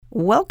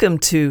Welcome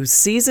to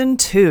Season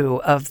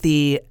 2 of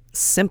the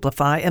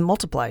Simplify and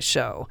Multiply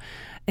show.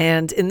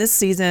 And in this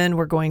season,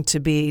 we're going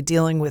to be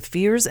dealing with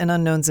fears and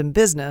unknowns in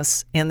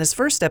business. And this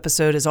first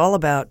episode is all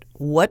about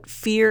what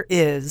fear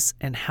is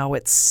and how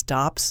it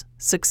stops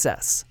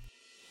success.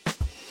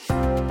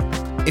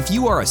 If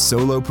you are a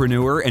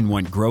solopreneur and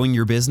want growing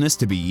your business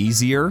to be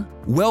easier,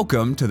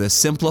 welcome to the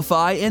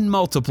Simplify and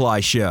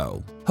Multiply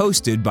show,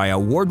 hosted by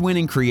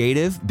award-winning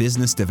creative,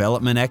 business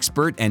development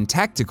expert, and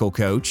tactical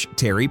coach,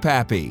 Terry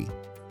Pappy.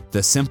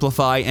 The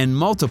Simplify and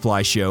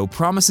Multiply show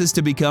promises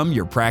to become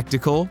your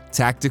practical,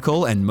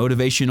 tactical, and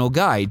motivational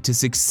guide to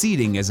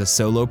succeeding as a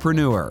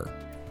solopreneur.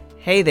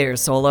 Hey there,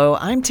 Solo.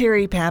 I'm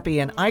Terry Pappy,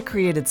 and I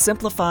created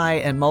Simplify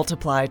and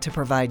Multiply to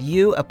provide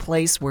you a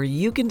place where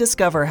you can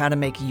discover how to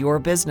make your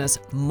business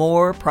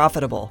more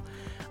profitable.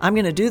 I'm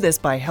going to do this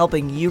by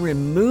helping you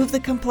remove the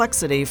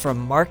complexity from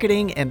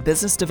marketing and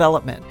business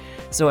development.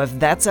 So if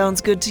that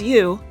sounds good to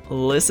you,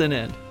 listen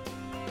in.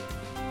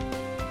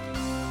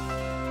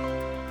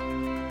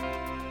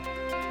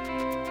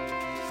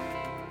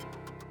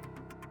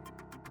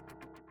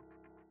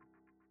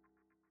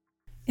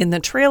 In the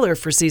trailer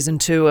for Season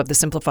 2 of the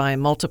Simplify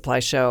and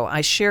Multiply show,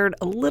 I shared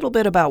a little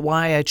bit about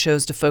why I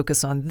chose to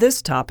focus on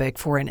this topic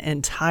for an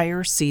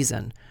entire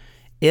season.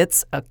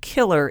 It's a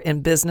killer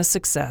in business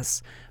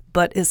success,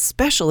 but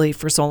especially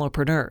for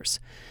solopreneurs.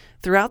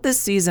 Throughout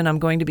this season, I'm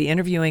going to be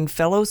interviewing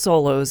fellow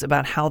solos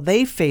about how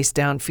they face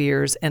down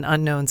fears and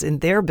unknowns in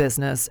their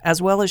business,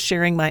 as well as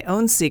sharing my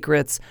own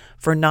secrets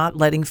for not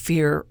letting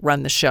fear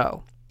run the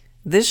show.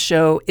 This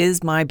show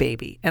is my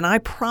baby, and I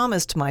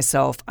promised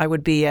myself I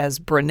would be as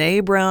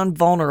Brené Brown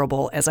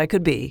vulnerable as I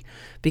could be,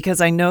 because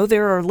I know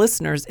there are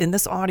listeners in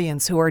this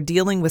audience who are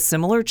dealing with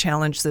similar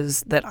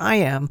challenges that I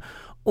am,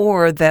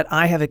 or that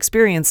I have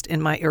experienced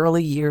in my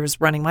early years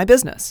running my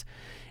business.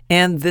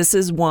 And this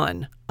is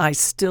one. I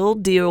still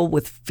deal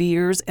with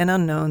fears and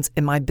unknowns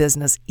in my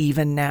business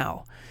even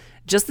now.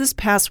 Just this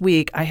past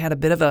week, I had a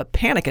bit of a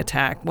panic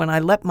attack when I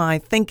let my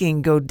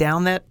thinking go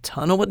down that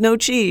tunnel with no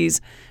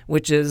cheese,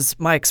 which is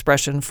my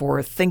expression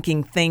for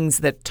thinking things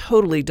that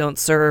totally don't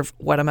serve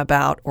what I'm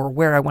about or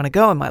where I want to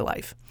go in my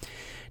life.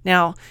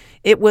 Now,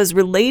 it was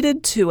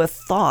related to a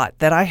thought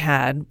that I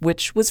had,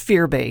 which was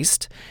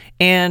fear-based,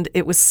 and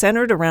it was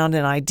centered around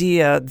an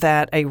idea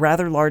that a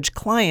rather large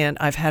client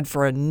I've had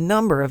for a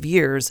number of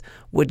years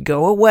would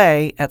go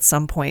away at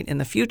some point in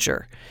the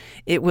future.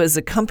 It was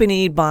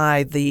accompanied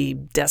by the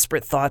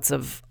desperate thoughts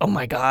of, oh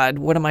my God,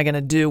 what am I going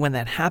to do when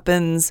that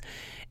happens?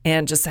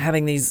 And just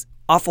having these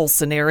awful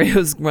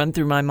scenarios run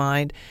through my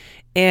mind.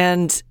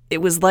 And it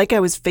was like I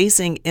was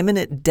facing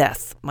imminent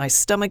death. My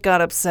stomach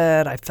got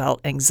upset, I felt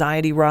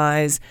anxiety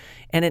rise,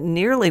 and it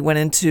nearly went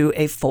into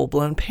a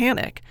full-blown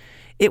panic.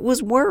 It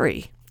was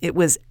worry. It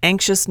was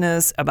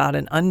anxiousness about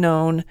an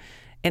unknown,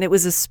 and it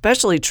was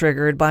especially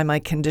triggered by my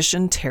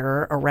conditioned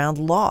terror around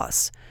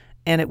loss.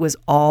 And it was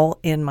all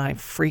in my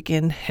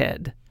freaking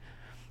head.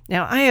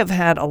 Now, I have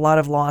had a lot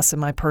of loss in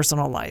my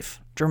personal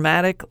life.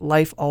 Dramatic,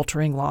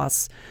 life-altering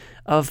loss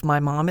of my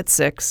mom at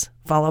 6,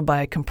 followed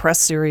by a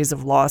compressed series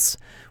of loss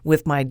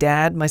with my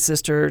dad, my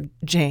sister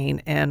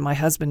Jane, and my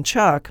husband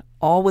Chuck,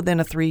 all within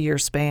a 3-year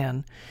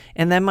span.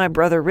 And then my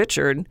brother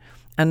Richard,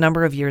 a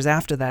number of years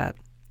after that.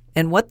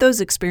 And what those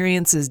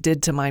experiences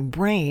did to my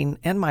brain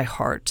and my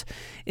heart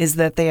is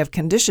that they have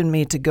conditioned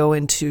me to go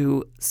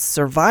into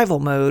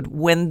survival mode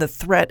when the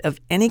threat of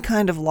any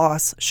kind of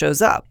loss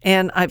shows up.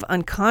 And I've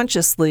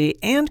unconsciously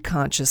and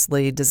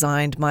consciously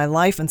designed my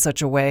life in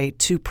such a way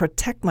to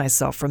protect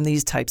myself from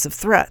these types of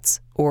threats,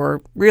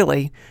 or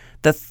really,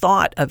 the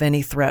thought of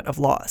any threat of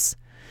loss.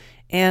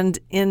 And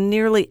in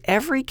nearly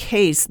every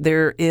case,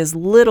 there is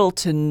little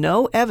to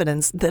no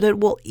evidence that it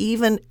will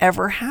even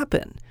ever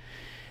happen.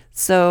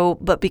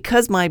 But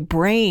because my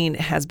brain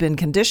has been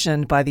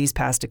conditioned by these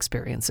past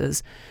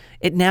experiences,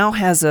 it now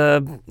has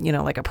a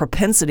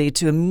propensity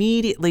to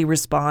immediately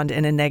respond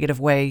in a negative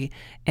way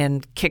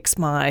and kicks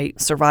my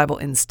survival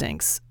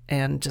instincts,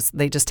 and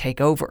they just take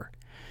over.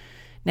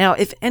 Now,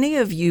 if any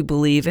of you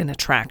believe in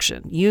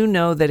attraction, you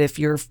know that if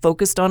you're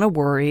focused on a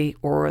worry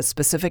or a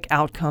specific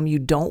outcome you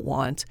don't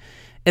want,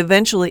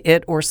 eventually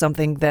it or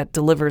something that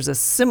delivers a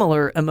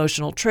similar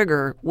emotional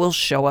trigger will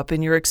show up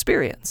in your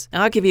experience.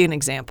 Now, I'll give you an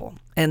example,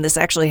 and this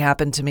actually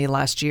happened to me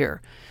last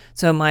year.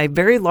 So my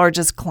very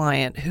largest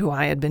client, who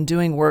I had been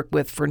doing work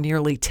with for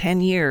nearly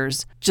 10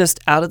 years, just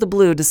out of the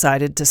blue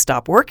decided to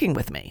stop working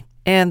with me.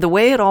 And the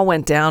way it all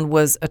went down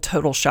was a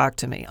total shock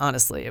to me,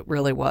 honestly. It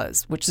really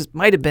was,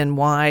 might have been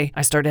why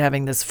I started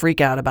having this freak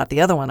out about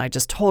the other one I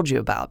just told you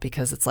about,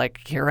 because it's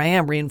like, here I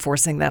am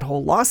reinforcing that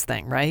whole loss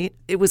thing, right?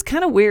 It was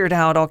kind of weird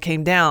how it all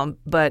came down,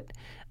 but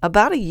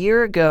about a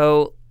year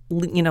ago,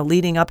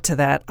 leading up to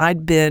that,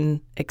 I'd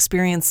been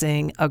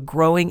experiencing a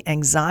growing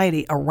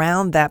anxiety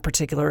around that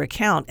particular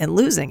account and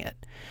losing it.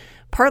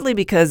 partly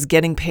because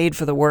getting paid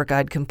for the work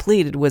I'd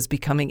completed was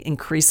becoming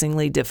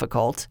increasingly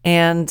difficult.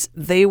 And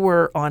they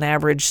were on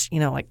average,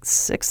 like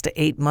 6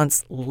 to 8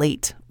 months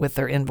late with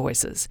their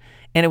invoices.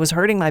 And it was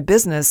hurting my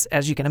business,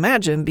 as you can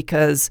imagine,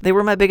 because they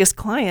were my biggest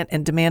client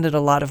and demanded a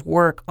lot of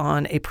work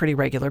on a pretty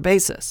regular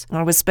basis.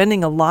 I was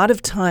spending a lot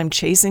of time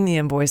chasing the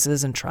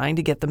invoices and trying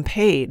to get them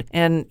paid.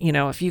 And,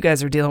 if you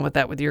guys are dealing with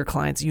that with your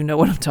clients, you know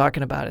what I'm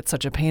talking about. It's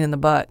such a pain in the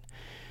butt.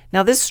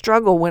 Now, this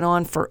struggle went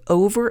on for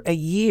over a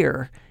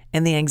year,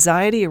 and the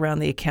anxiety around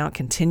the account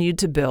continued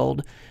to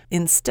build.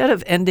 Instead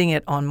of ending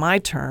it on my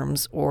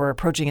terms or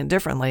approaching it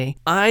differently,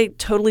 I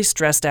totally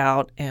stressed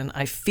out and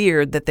I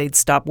feared that they'd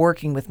stop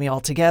working with me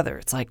altogether.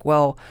 It's like,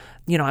 well,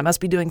 I must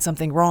be doing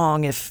something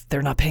wrong if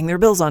they're not paying their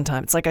bills on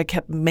time. It's like I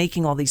kept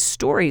making all these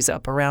stories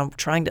up around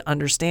trying to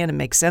understand and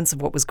make sense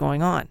of what was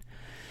going on.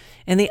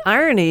 And the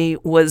irony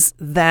was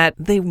that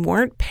they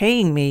weren't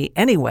paying me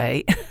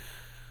anyway.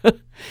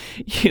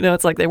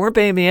 It's like they weren't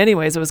paying me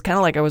anyways. It was kind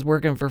of like I was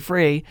working for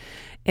free.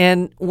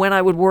 And when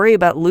I would worry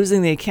about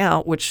losing the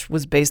account, which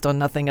was based on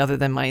nothing other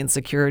than my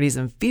insecurities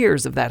and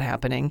fears of that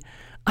happening,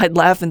 I'd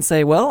laugh and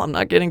say, well, I'm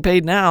not getting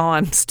paid now.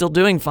 I'm still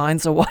doing fine,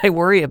 so why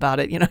worry about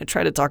it? I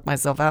try to talk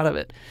myself out of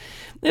it.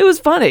 It was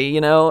funny,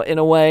 in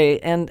a way,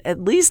 and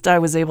at least I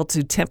was able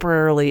to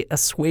temporarily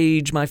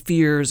assuage my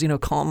fears,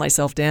 calm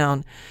myself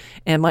down,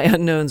 and my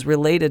unknowns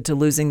related to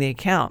losing the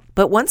account.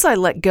 But once I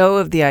let go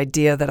of the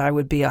idea that I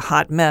would be a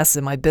hot mess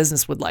and my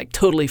business would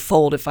totally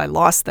fold if I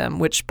lost them,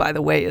 which, by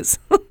the way,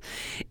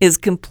 is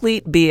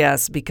complete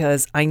BS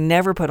because I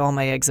never put all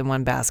my eggs in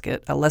one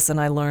basket, a lesson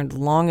I learned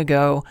long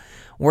ago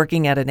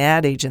working at an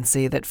ad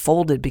agency that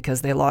folded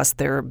because they lost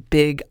their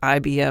big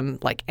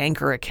IBM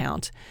anchor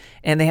account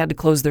and they had to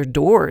close their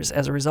doors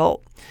as a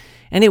result.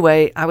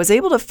 Anyway, I was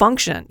able to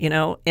function,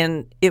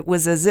 and it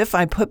was as if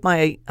I put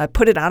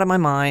it out of my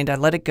mind, I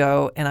let it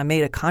go, and I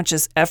made a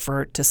conscious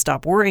effort to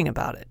stop worrying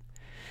about it.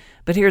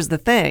 But here's the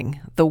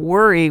thing, the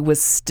worry was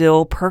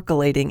still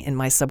percolating in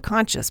my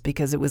subconscious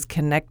because it was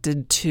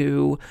connected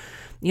to,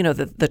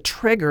 the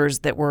triggers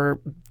that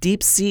were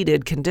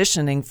deep-seated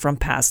conditioning from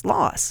past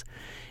loss.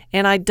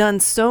 And I'd done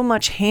so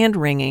much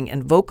hand-wringing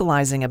and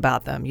vocalizing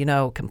about them,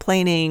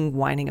 complaining,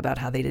 whining about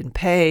how they didn't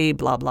pay,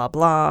 blah, blah,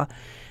 blah,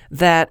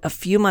 that a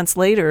few months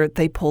later,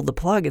 they pulled the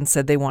plug and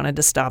said they wanted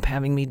to stop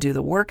having me do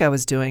the work I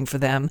was doing for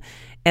them,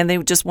 and they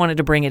just wanted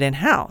to bring it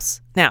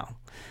in-house. Now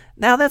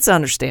that's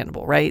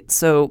understandable, right?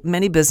 So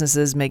many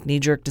businesses make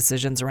knee-jerk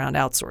decisions around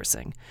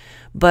outsourcing,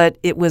 but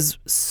it was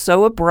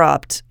so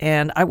abrupt,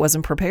 and I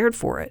wasn't prepared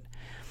for it.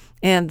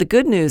 And the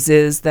good news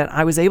is that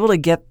I was able to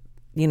get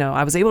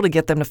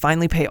them to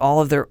finally pay all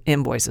of their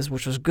invoices,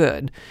 which was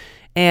good.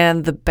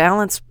 And the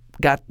balance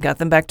got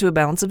them back to a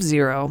balance of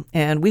zero,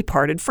 and we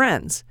parted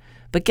friends.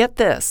 But get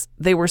this,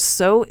 they were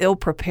so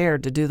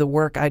ill-prepared to do the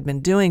work I'd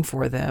been doing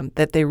for them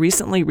that they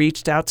recently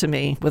reached out to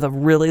me with a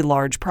really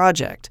large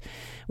project,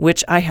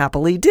 which I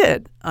happily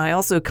did. I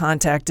also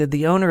contacted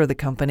the owner of the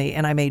company,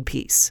 and I made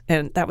peace,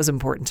 and that was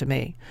important to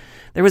me.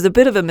 There was a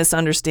bit of a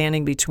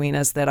misunderstanding between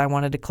us that I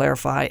wanted to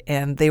clarify,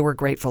 and they were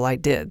grateful I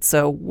did.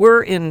 So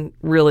we're in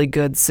really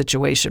good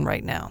situation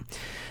right now.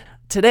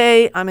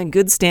 Today, I'm in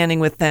good standing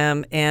with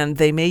them, and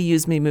they may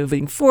use me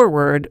moving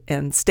forward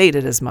and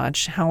stated as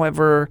much,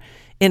 however,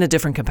 in a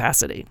different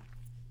capacity.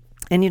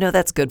 And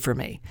that's good for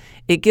me.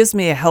 It gives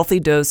me a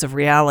healthy dose of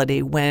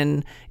reality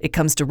when it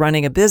comes to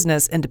running a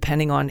business and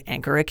depending on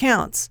anchor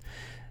accounts.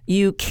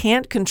 You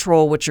can't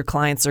control what your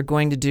clients are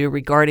going to do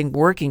regarding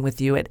working with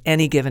you at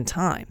any given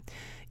time.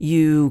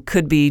 You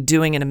could be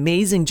doing an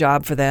amazing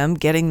job for them,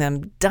 getting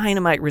them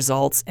dynamite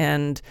results,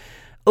 and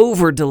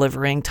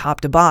over-delivering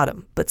top to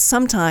bottom. But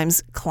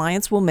sometimes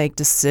clients will make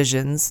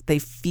decisions they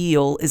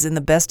feel is in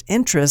the best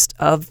interest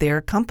of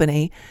their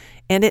company,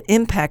 and it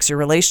impacts your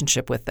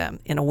relationship with them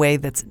in a way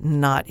that's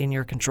not in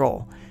your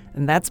control.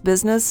 And that's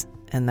business,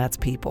 and that's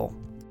people.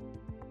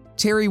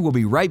 Terry will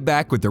be right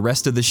back with the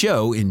rest of the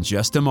show in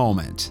just a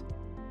moment.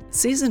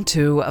 Season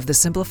 2 of the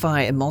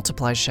Simplify and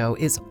Multiply show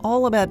is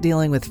all about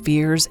dealing with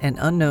fears and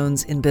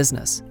unknowns in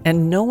business.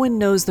 And no one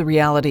knows the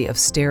reality of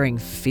staring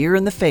fear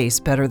in the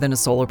face better than a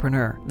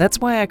solopreneur. That's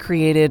why I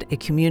created a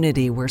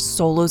community where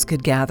solos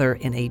could gather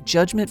in a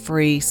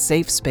judgment-free,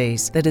 safe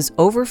space that is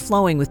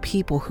overflowing with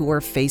people who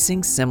are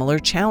facing similar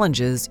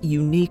challenges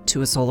unique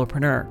to a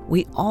solopreneur.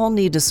 We all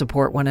need to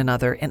support one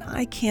another, and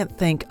I can't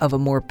think of a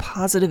more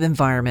positive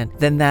environment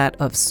than that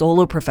of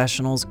solo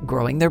professionals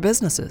growing their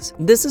businesses.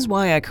 This is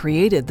why I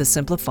created the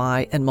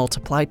Simplify and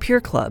Multiply Peer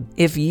Club.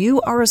 If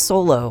you are a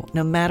solo,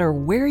 no matter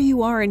where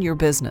you are in your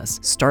business,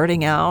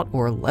 starting out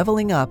or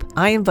leveling up,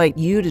 I invite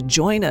you to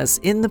join us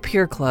in the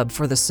Peer Club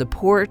for the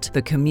support,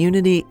 the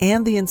community,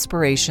 and the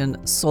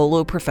inspiration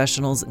solo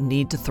professionals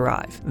need to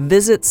thrive.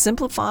 Visit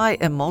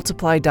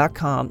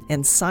simplifyandmultiply.com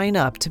and sign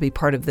up to be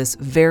part of this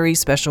very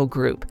special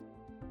group.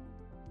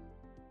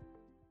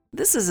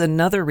 This is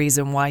another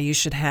reason why you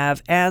should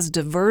have as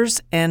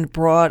diverse and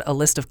broad a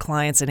list of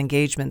clients and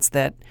engagements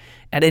that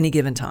at any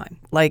given time.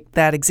 Like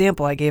that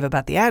example I gave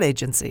about the ad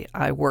agency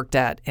I worked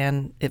at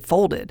and it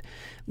folded.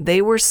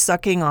 They were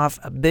sucking off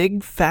a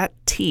big fat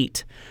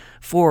teat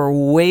for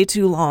way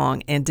too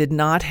long and did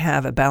not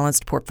have a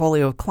balanced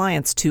portfolio of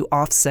clients to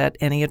offset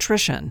any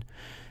attrition.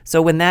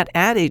 So when that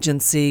ad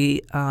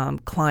agency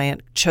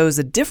client chose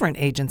a different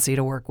agency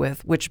to work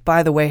with, which,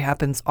 by the way,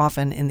 happens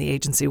often in the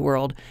agency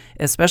world,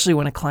 especially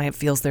when a client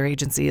feels their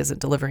agency isn't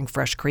delivering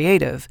fresh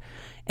creative,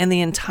 and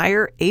the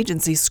entire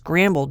agency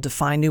scrambled to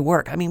find new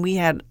work. I mean, we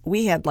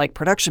had like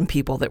production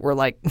people that were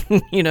like,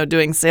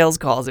 doing sales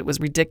calls. It was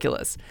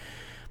ridiculous.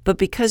 But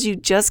because you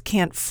just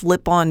can't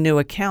flip on new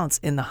accounts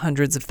in the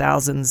hundreds of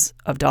thousands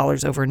of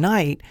dollars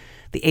overnight,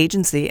 the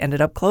agency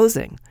ended up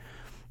closing.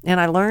 And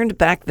I learned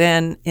back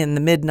then in the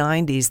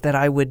mid-90s that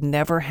I would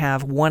never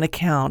have one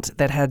account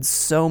that had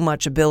so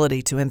much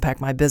ability to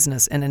impact my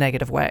business in a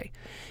negative way.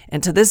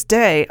 And to this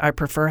day, I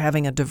prefer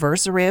having a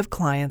diverse array of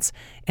clients,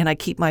 and I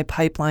keep my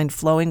pipeline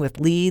flowing with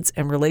leads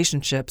and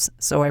relationships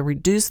so I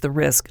reduce the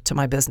risk to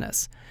my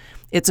business.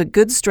 It's a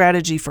good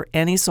strategy for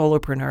any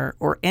solopreneur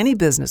or any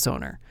business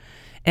owner,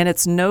 and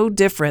it's no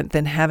different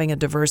than having a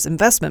diverse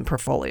investment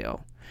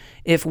portfolio.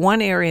 If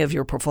one area of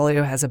your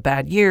portfolio has a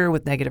bad year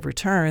with negative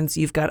returns,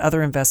 you've got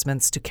other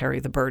investments to carry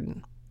the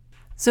burden.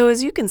 So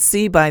as you can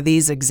see by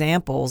these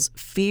examples,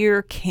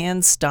 fear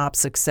can stop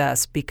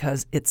success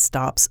because it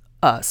stops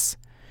us.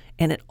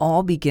 And it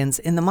all begins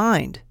in the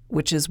mind,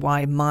 which is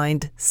why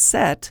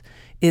mindset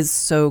is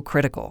so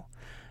critical.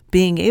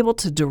 Being able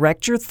to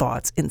direct your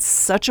thoughts in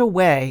such a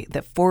way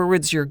that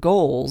forwards your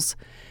goals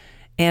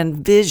and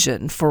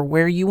vision for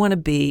where you want to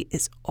be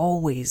is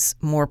always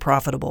more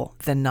profitable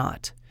than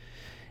not.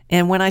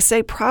 And when I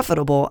say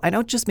profitable, I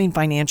don't just mean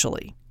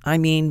financially. I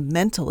mean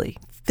mentally,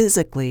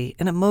 physically,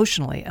 and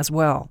emotionally as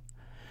well.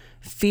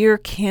 Fear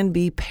can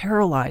be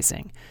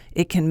paralyzing.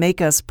 It can make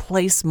us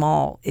play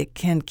small. It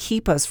can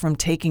keep us from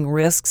taking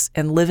risks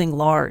and living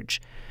large.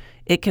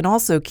 It can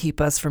also keep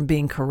us from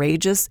being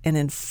courageous and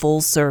in full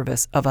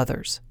service of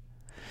others.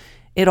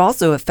 It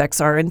also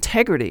affects our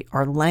integrity,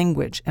 our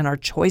language, and our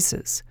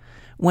choices.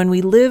 When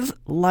we live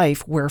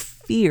life where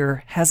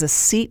fear has a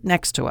seat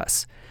next to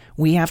us,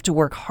 we have to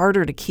work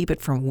harder to keep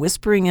it from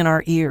whispering in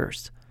our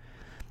ears.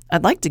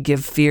 I'd like to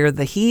give fear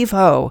the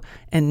heave-ho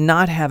and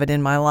not have it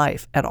in my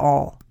life at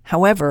all.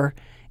 However,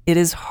 it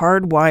is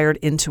hardwired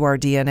into our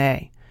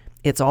DNA.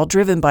 It's all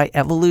driven by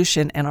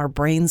evolution and our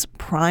brain's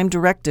prime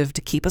directive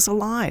to keep us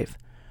alive.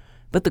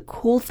 But the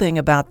cool thing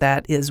about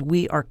that is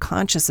we are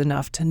conscious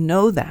enough to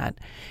know that,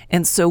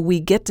 and so we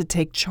get to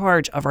take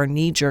charge of our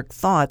knee-jerk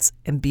thoughts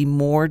and be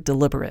more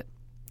deliberate.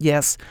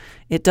 Yes,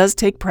 it does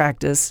take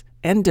practice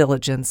and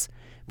diligence,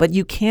 but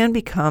you can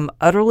become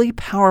utterly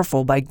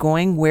powerful by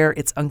going where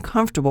it's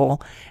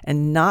uncomfortable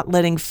and not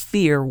letting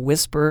fear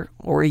whisper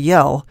or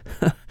yell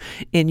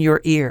in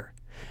your ear.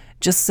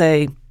 Just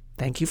say,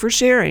 "Thank you for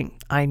sharing.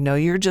 I know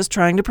you're just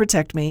trying to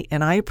protect me,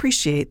 and I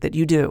appreciate that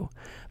you do.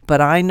 But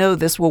I know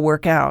this will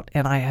work out,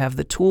 and I have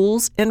the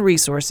tools and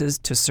resources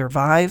to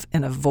survive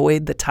and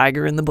avoid the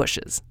tiger in the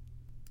bushes."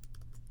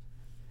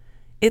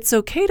 It's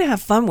okay to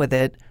have fun with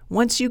it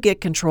once you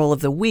get control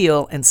of the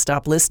wheel and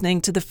stop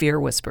listening to the fear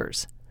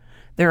whispers.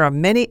 There are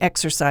many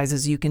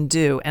exercises you can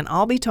do, and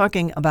I'll be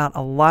talking about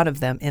a lot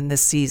of them in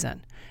this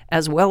season,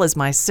 as well as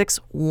my 6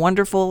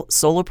 wonderful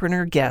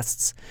solopreneur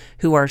guests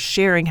who are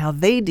sharing how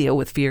they deal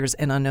with fears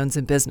and unknowns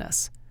in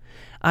business.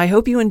 I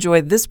hope you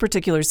enjoyed this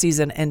particular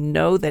season and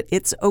know that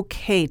it's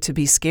okay to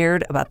be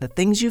scared about the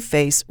things you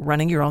face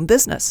running your own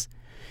business.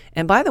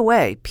 And by the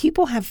way,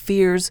 people have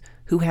fears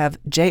who have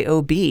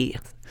JOB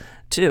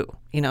too.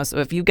 So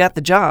if you got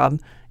the job,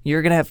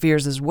 you're going to have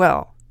fears as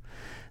well.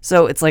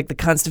 So it's like the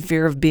constant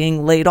fear of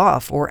being laid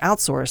off or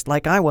outsourced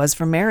like I was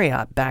from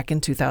Marriott back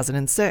in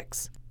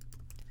 2006.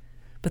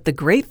 But the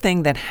great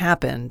thing that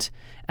happened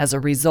as a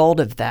result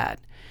of that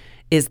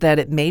is that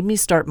it made me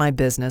start my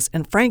business.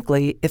 And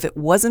frankly, if it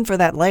wasn't for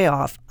that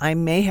layoff, I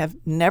may have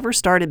never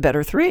started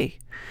Better 3.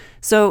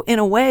 So in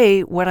a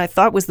way, what I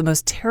thought was the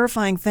most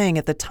terrifying thing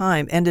at the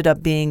time ended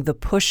up being the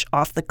push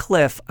off the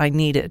cliff I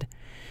needed.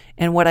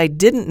 And what I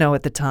didn't know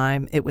at the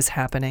time it was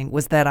happening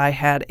was that I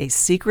had a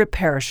secret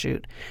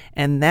parachute,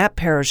 and that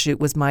parachute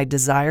was my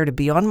desire to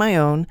be on my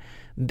own,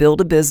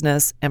 build a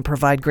business, and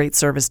provide great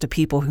service to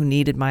people who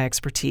needed my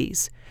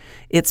expertise.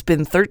 It's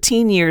been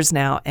 13 years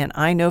now, and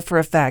I know for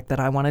a fact that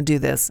I want to do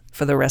this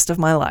for the rest of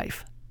my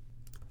life.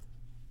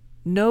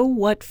 Know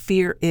what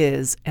fear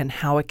is and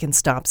how it can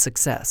stop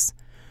success.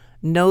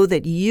 Know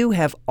that you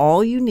have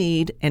all you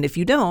need, and if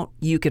you don't,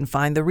 you can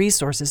find the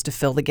resources to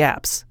fill the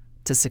gaps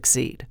to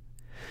succeed.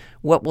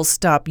 What will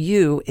stop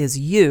you is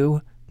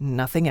you,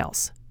 nothing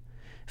else.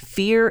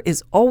 Fear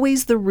is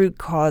always the root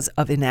cause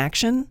of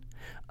inaction,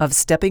 of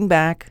stepping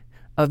back,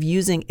 of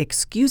using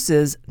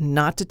excuses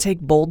not to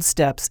take bold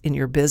steps in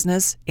your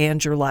business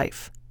and your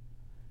life.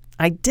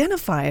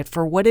 Identify it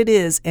for what it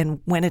is and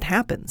when it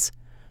happens.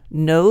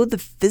 Know the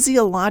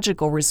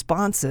physiological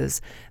responses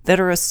that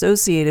are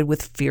associated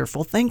with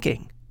fearful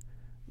thinking.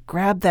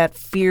 Grab that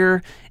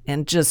fear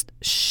and just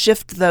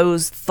shift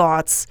those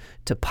thoughts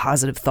to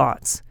positive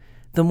thoughts.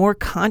 The more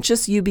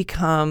conscious you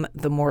become,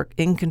 the more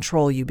in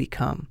control you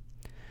become.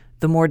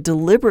 The more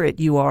deliberate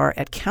you are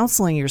at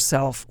counseling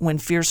yourself when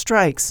fear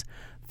strikes,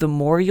 the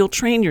more you'll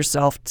train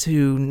yourself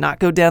to not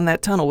go down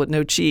that tunnel with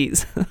no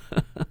cheese.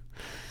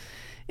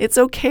 It's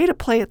okay to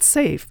play it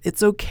safe.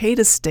 It's okay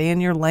to stay in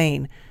your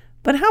lane.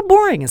 But how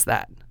boring is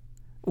that?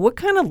 What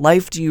kind of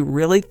life do you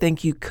really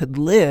think you could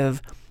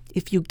live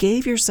if you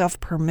gave yourself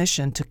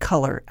permission to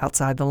color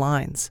outside the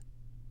lines?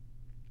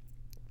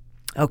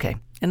 Okay,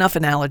 enough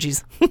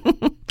analogies.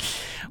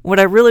 What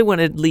I really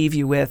want to leave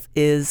you with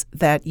is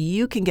that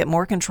you can get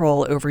more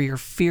control over your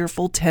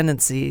fearful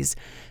tendencies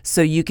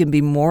so you can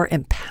be more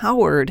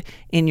empowered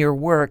in your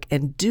work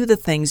and do the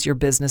things your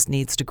business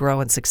needs to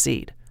grow and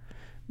succeed.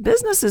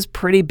 Business is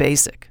pretty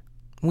basic.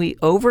 We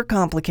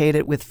overcomplicate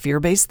it with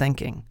fear-based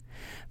thinking.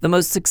 The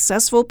most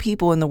successful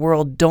people in the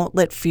world don't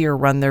let fear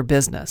run their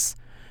business.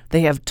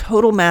 They have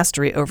total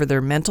mastery over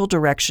their mental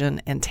direction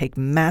and take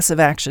massive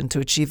action to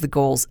achieve the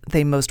goals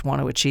they most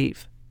want to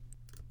achieve.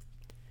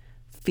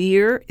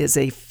 Fear is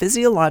a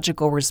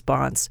physiological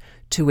response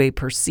to a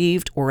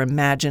perceived or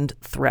imagined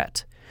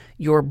threat.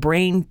 Your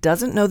brain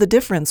doesn't know the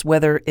difference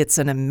whether it's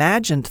an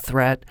imagined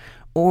threat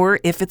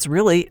or if it's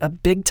really a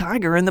big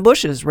tiger in the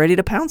bushes ready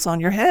to pounce on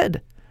your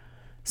head.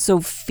 So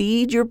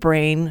feed your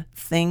brain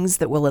things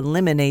that will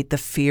eliminate the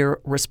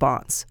fear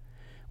response.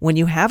 When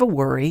you have a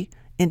worry,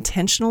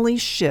 intentionally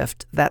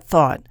shift that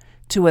thought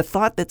to a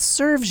thought that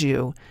serves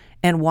you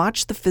and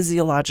watch the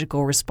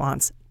physiological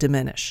response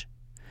diminish.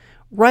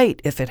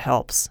 Write if it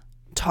helps.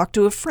 Talk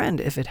to a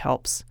friend if it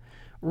helps.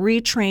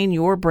 Retrain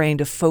your brain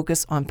to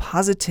focus on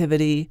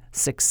positivity,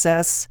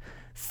 success,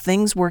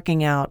 things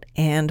working out,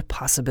 and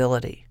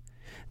possibility.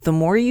 The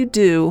more you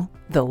do,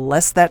 the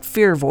less that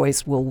fear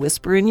voice will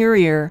whisper in your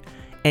ear,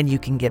 and you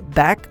can get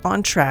back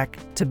on track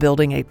to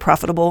building a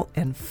profitable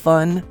and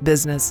fun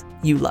business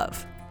you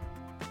love.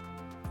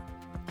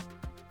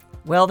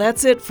 Well,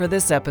 that's it for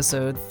this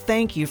episode.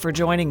 Thank you for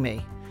joining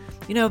me.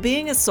 You know,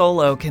 being a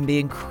solo can be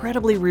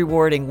incredibly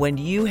rewarding when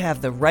you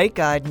have the right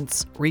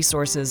guidance,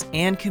 resources,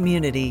 and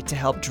community to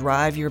help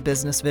drive your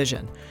business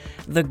vision.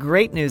 The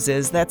great news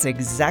is that's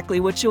exactly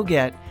what you'll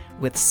get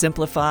with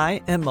Simplify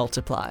and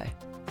Multiply.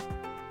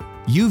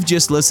 You've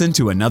just listened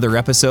to another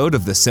episode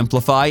of the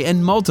Simplify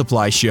and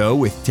Multiply Show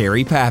with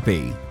Terry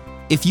Pappy.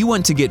 If you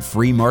want to get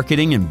free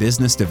marketing and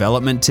business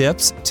development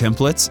tips,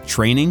 templates,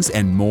 trainings,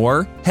 and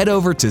more, head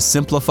over to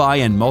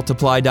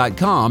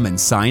simplifyandmultiply.com and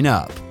sign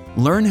up.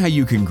 Learn how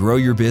you can grow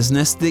your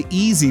business the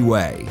easy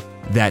way.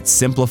 That's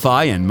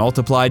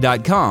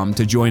simplifyandmultiply.com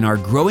to join our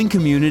growing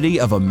community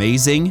of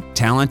amazing,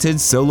 talented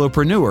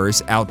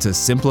solopreneurs out to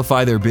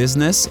simplify their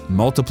business,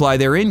 multiply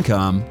their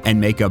income,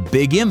 and make a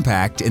big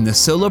impact in the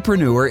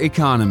solopreneur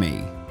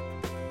economy.